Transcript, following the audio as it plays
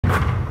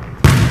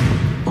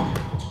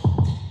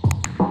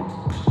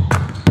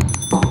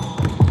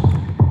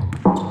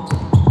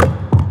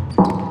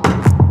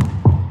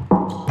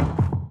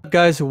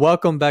guys?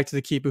 Welcome back to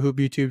the Keep It Hoop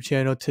YouTube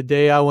channel.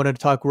 Today, I wanted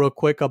to talk real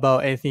quick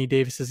about Anthony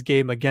Davis's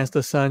game against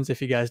the Suns.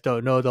 If you guys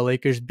don't know, the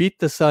Lakers beat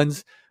the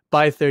Suns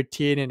by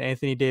 13, and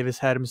Anthony Davis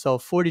had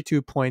himself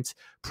 42 points,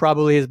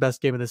 probably his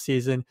best game of the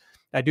season.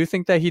 I do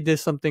think that he did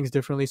some things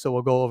differently, so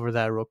we'll go over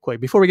that real quick.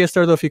 Before we get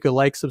started, though, if you could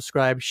like,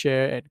 subscribe,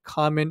 share, and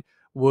comment,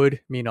 would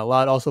mean a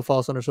lot. Also,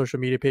 follow us on our social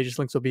media pages.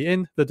 Links will be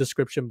in the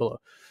description below.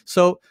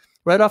 So,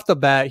 right off the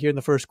bat, here in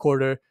the first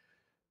quarter,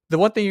 the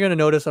one thing you're going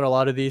to notice on a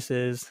lot of these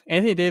is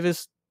Anthony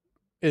Davis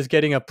is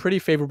getting a pretty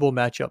favorable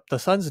matchup. The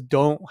Suns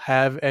don't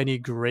have any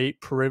great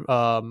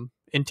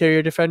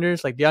interior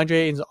defenders. Like DeAndre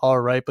Ayton's all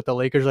right, but the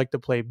Lakers like to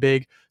play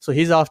big. So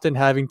he's often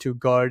having to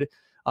guard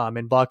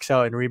and box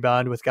out and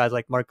rebound with guys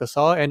like Marc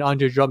Gasol and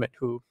Andre Drummond,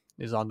 who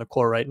is on the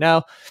court right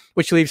now,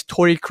 which leaves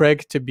Torrey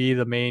Craig to be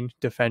the main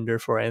defender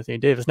for Anthony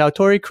Davis. Now,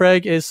 Torrey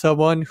Craig is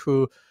someone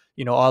who,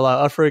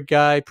 all-out effort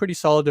guy, pretty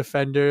solid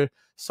defender,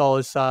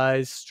 solid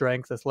size,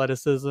 strength,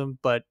 athleticism,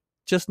 but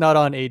just not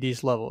on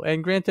AD's level.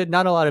 And granted,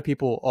 not a lot of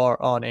people are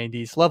on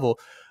AD's level.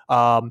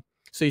 So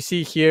you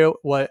see here,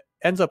 what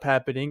ends up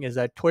happening is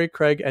that Torrey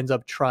Craig ends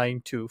up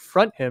trying to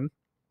front him.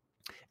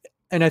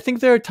 And I think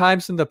there are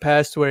times in the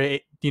past where,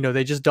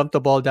 they just dump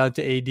the ball down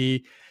to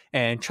AD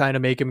and trying to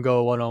make him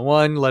go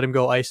one-on-one, let him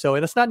go ISO.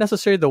 And that's not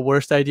necessarily the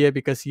worst idea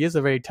because he is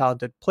a very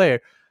talented player.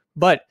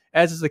 But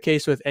as is the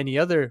case with any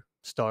other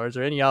stars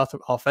or any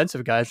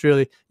offensive guys,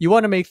 really, you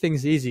want to make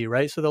things easy,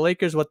 right? So the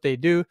Lakers, what they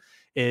do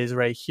is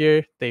right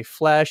here, they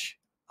flash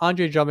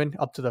Andre Drummond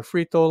up to the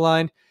free throw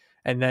line,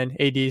 and then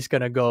AD is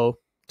going to go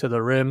to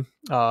the rim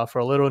for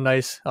a little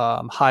nice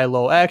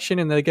high-low action,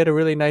 and they get a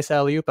really nice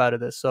alley-oop out of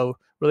this. So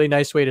really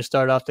nice way to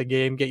start off the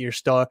game, get your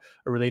star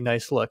a really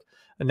nice look.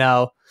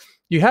 Now,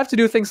 you have to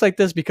do things like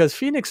this because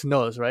Phoenix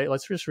knows, right?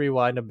 Let's just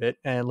rewind a bit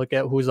and look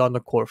at who's on the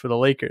court for the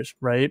Lakers,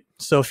 right?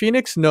 So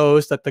Phoenix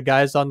knows that the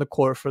guys on the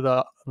court for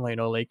the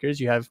Lakers,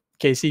 you have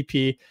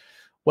KCP,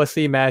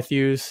 Wesley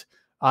Matthews,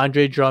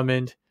 Andre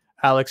Drummond,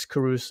 Alex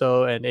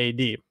Caruso, and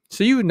AD.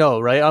 So you know,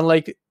 right?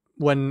 Unlike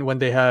when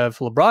they have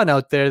LeBron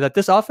out there, that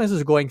this offense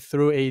is going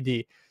through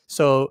AD.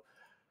 So,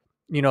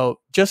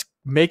 just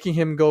making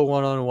him go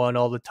one-on-one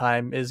all the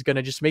time is going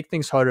to just make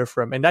things harder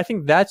for him. And I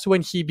think that's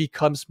when he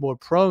becomes more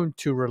prone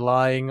to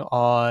relying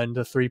on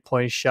the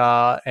three-point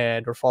shot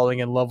or falling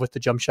in love with the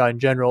jump shot in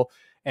general.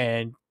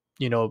 And,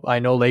 I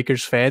know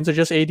Lakers fans or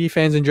just AD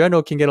fans in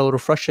general can get a little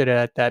frustrated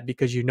at that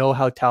because you know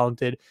how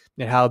talented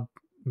and how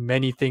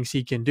many things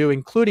he can do,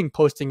 including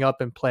posting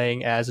up and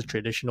playing as a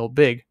traditional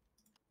big.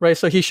 Right,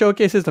 so he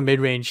showcases the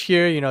mid-range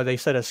here. They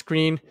set a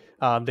screen.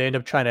 They end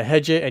up trying to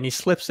hedge it, and he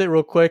slips it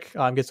real quick,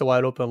 gets a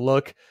wide-open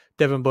look.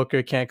 Devin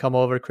Booker can't come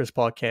over. Chris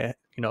Paul can't,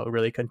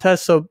 really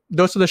contest. So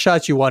those are the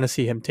shots you want to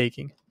see him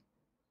taking.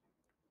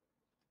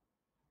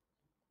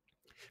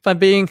 If I'm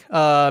being, if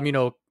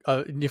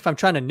I'm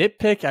trying to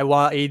nitpick, I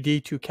want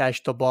AD to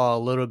catch the ball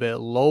a little bit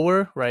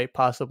lower, right?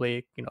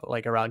 Possibly,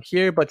 like around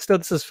here, but still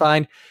this is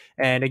fine.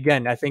 And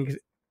again, I think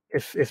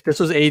if this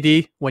was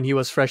AD when he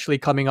was freshly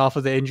coming off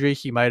of the injury,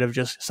 he might have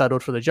just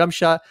settled for the jump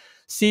shot.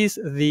 Sees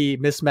the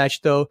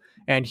mismatch though,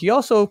 and he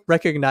also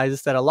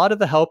recognizes that a lot of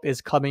the help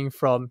is coming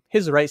from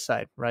his right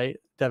side, right?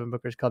 Devin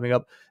Booker's coming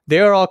up.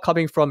 They're all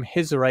coming from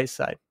his right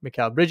side.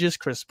 Mikal Bridges,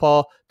 Chris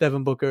Paul,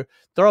 Devin Booker,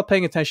 they're all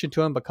paying attention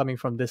to him, but coming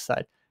from this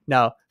side.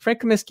 Now,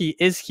 Frank Kaminsky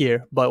is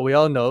here, but we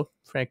all know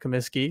Frank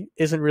Kaminsky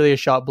isn't really a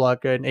shot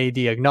blocker, and AD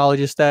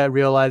acknowledges that,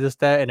 realizes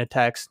that, and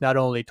attacks not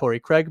only Torrey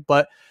Craig,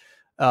 but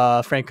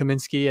Frank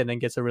Kaminsky, and then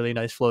gets a really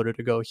nice floater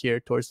to go here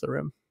towards the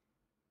rim.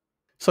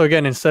 So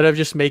again, instead of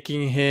just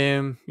making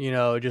him,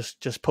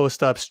 just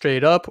post up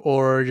straight up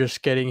or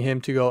just getting him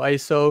to go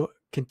ISO,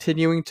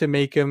 continuing to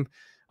make him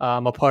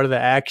a part of the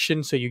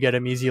action so you get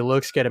him easy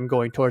looks, get him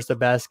going towards the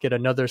basket,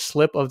 another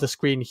slip of the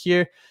screen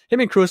here. Him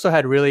and Caruso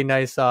had really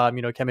nice,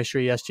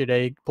 chemistry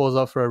yesterday. Pulls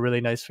up for a really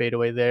nice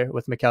fadeaway there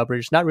with Mikal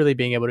Bridges not really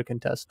being able to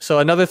contest. So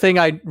another thing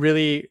I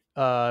really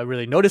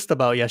noticed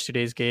about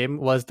yesterday's game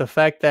was the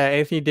fact that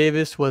Anthony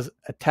Davis was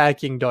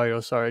attacking Dario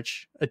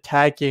Saric,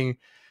 attacking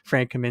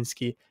Frank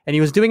Kaminsky, and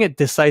he was doing it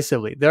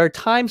decisively. There are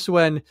times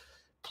when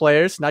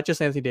players, not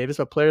just Anthony Davis,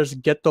 but players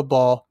get the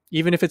ball,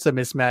 even if it's a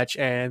mismatch,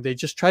 and they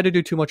just try to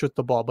do too much with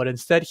the ball. But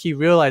instead, he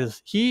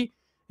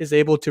is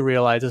able to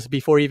realize this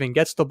before he even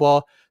gets the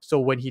ball. So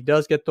when he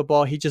does get the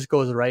ball, he just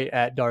goes right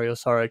at Dario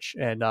Saric.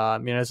 And,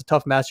 it's a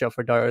tough matchup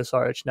for Dario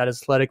Saric. Not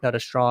as athletic, not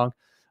as strong,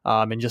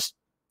 and just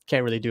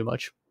can't really do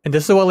much. And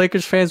this is what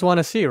Lakers fans want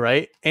to see,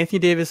 right? Anthony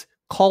Davis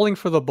calling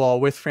for the ball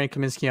with Frank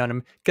Kaminsky on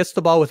him, gets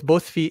the ball with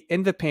both feet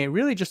in the paint,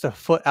 really just a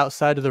foot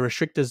outside of the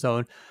restricted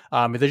zone.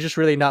 There's just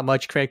really not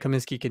much Frank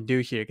Kaminsky can do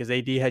here because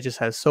AD just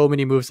has so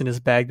many moves in his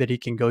bag that he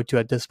can go to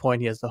at this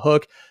point. He has the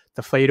hook,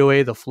 the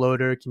fadeaway, the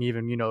floater, can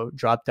even,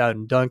 drop down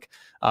and dunk.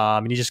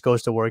 And he just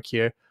goes to work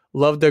here.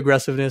 Love the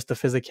aggressiveness, the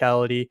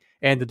physicality,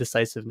 and the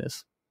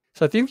decisiveness.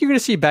 So I think you're going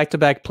to see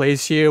back-to-back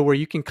plays here where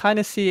you can kind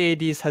of see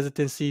AD's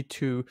hesitancy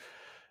to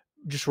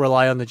just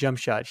rely on the jump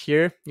shot.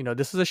 Here,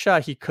 this is a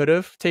shot he could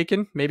have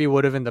taken, maybe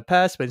would have in the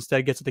past, but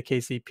instead gets to the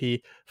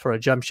KCP for a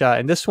jump shot.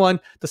 And this one,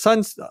 the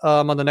Suns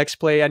on the next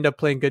play end up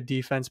playing good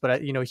defense,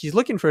 but he's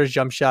looking for his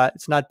jump shot.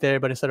 It's not there,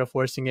 but instead of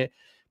forcing it,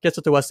 gets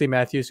it to Wesley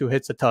Matthews, who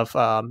hits a tough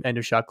end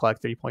of shot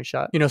clock 3-point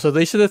shot. So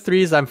these are the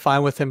threes I'm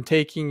fine with him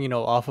taking,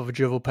 off of a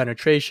dribble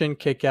penetration,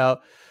 kick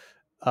out.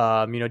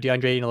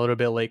 DeAndre Ayton a little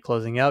bit late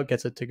closing out,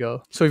 gets it to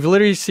go. So we've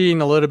literally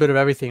seen a little bit of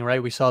everything,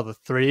 right? We saw the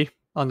three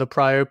on the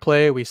prior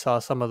play. We saw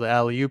some of the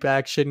alley-oop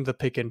action, the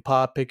pick and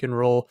pop, pick and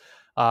roll,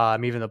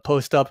 even the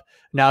post up.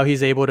 Now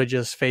he's able to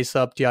just face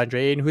up DeAndre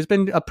Ayton, who's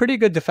been a pretty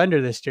good defender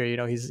this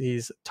year.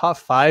 He's top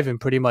 5 in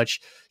pretty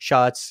much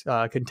shots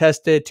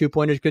contested,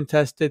 2-pointers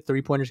contested,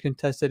 3-pointers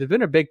contested. It's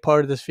been a big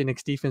part of this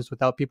Phoenix defense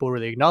without people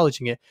really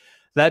acknowledging it.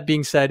 That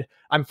being said,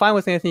 I'm fine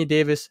with Anthony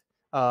Davis,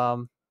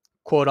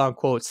 quote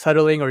unquote,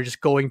 settling or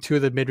just going to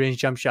the mid-range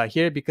jump shot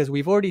here, because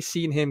we've already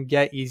seen him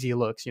get easy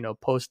looks,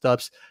 post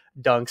ups,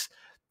 dunks.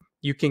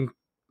 You can,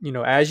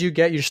 as you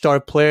get your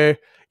star player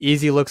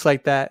easy looks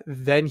like that,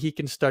 then he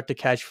can start to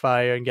catch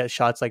fire and get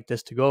shots like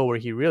this to go, where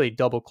he really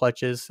double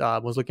clutches,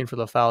 was looking for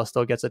the foul,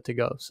 still gets it to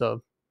go.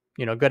 So,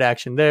 good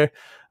action there.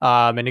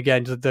 And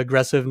again, the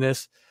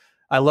aggressiveness.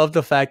 I love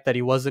the fact that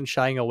he wasn't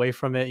shying away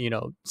from it.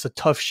 It's a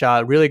tough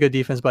shot, really good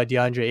defense by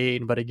DeAndre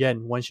Ayton. But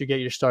again, once you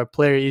get your star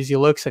player easy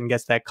looks and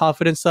gets that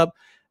confidence up,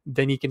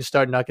 then he can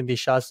start knocking these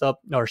shots up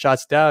or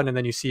shots down. And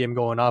then you see him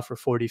going off for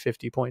 40,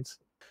 50 points.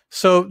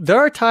 So there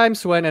are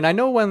times when, and I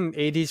know when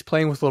AD's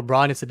playing with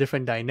LeBron, it's a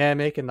different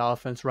dynamic and the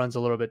offense runs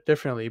a little bit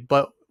differently.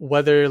 But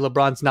whether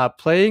LeBron's not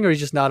playing or he's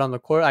just not on the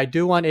court, I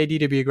do want AD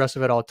to be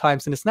aggressive at all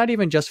times. And it's not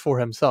even just for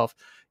himself.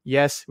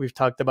 Yes, we've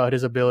talked about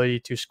his ability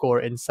to score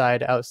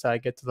inside,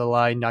 outside, get to the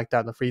line, knock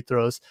down the free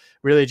throws,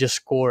 really just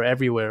score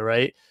everywhere,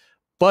 right?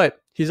 But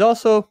he's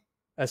also,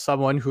 as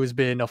someone who's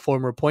been a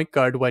former point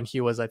guard when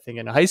he was, I think,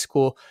 in high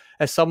school,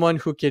 as someone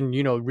who can,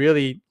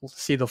 really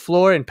see the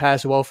floor and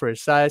pass well for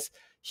his size,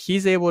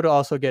 he's able to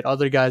also get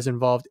other guys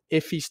involved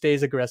if he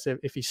stays aggressive,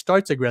 if he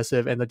starts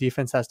aggressive, and the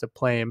defense has to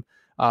play him,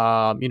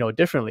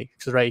 differently.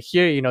 Because right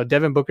here,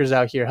 Devin Booker's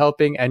out here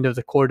helping, end of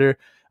the quarter.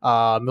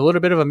 A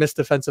little bit of a missed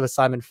defensive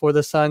assignment for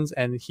the Suns,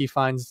 and he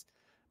finds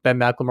Ben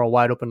McLemore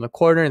wide open in the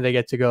corner, and they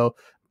get to go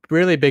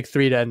really big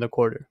three to end the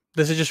quarter.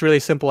 This is just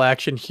really simple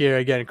action here.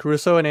 Again,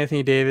 Caruso and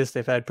Anthony Davis,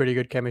 they've had pretty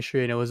good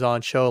chemistry, and it was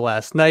on show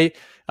last night.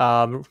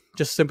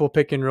 Just simple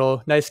pick and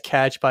roll, nice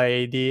catch by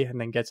AD,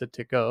 and then gets it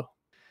to go.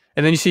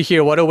 And then you see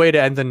here, what a way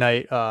to end the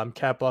night.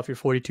 Cap off your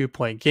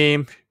 42-point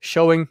game,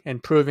 showing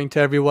and proving to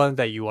everyone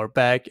that you are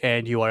back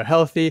and you are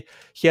healthy.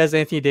 He has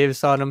Anthony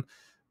Davis on him.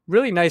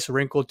 Really nice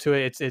wrinkle to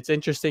it. It's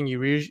interesting.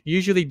 You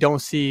usually don't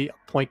see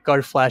point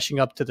guard flashing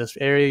up to this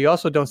area. You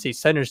also don't see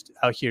centers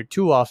out here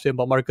too often,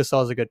 but Marc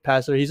Gasol is a good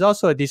passer. He's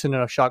also a decent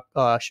enough shot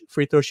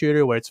free throw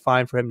shooter where it's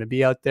fine for him to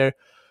be out there.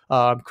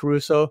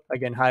 Caruso,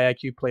 again, high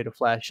IQ play to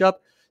flash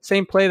up.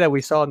 Same play that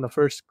we saw in the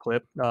first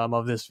clip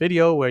of this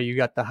video where you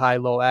got the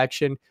high-low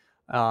action.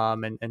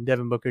 And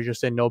Devin Booker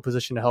just in no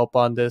position to help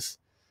on this.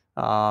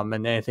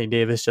 And Anthony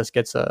Davis just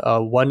gets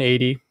a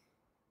 180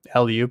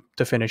 alley-oop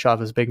to finish off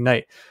his big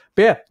night.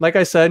 But yeah, like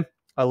I said,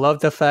 I love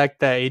the fact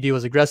that AD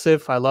was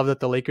aggressive. I love that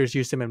the Lakers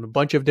used him in a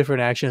bunch of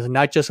different actions,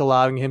 not just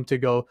allowing him to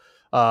go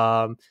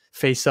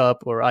face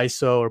up or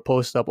ISO or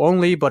post up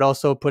only, but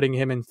also putting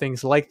him in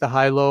things like the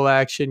high-low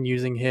action,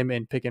 using him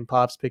in pick and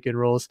pops, pick and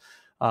rolls.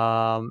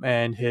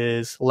 And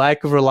his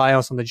lack of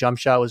reliance on the jump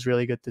shot was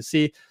really good to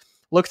see.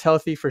 Looked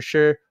healthy for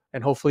sure.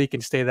 And hopefully he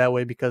can stay that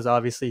way because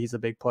obviously he's a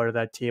big part of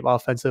that team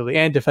offensively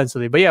and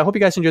defensively. But yeah, I hope you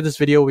guys enjoyed this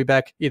video. We'll be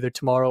back either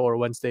tomorrow or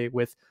Wednesday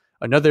with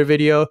another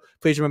video.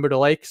 Please remember to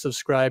like,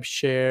 subscribe,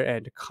 share,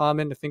 and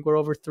comment. I think we're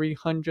over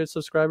 300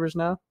 subscribers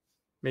now.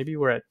 Maybe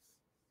we're at,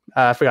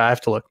 I forgot, I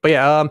have to look. But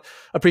yeah,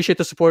 appreciate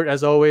the support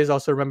as always.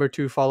 Also remember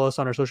to follow us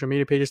on our social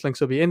media pages. Links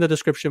will be in the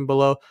description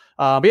below.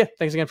 But yeah,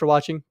 thanks again for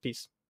watching.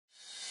 Peace.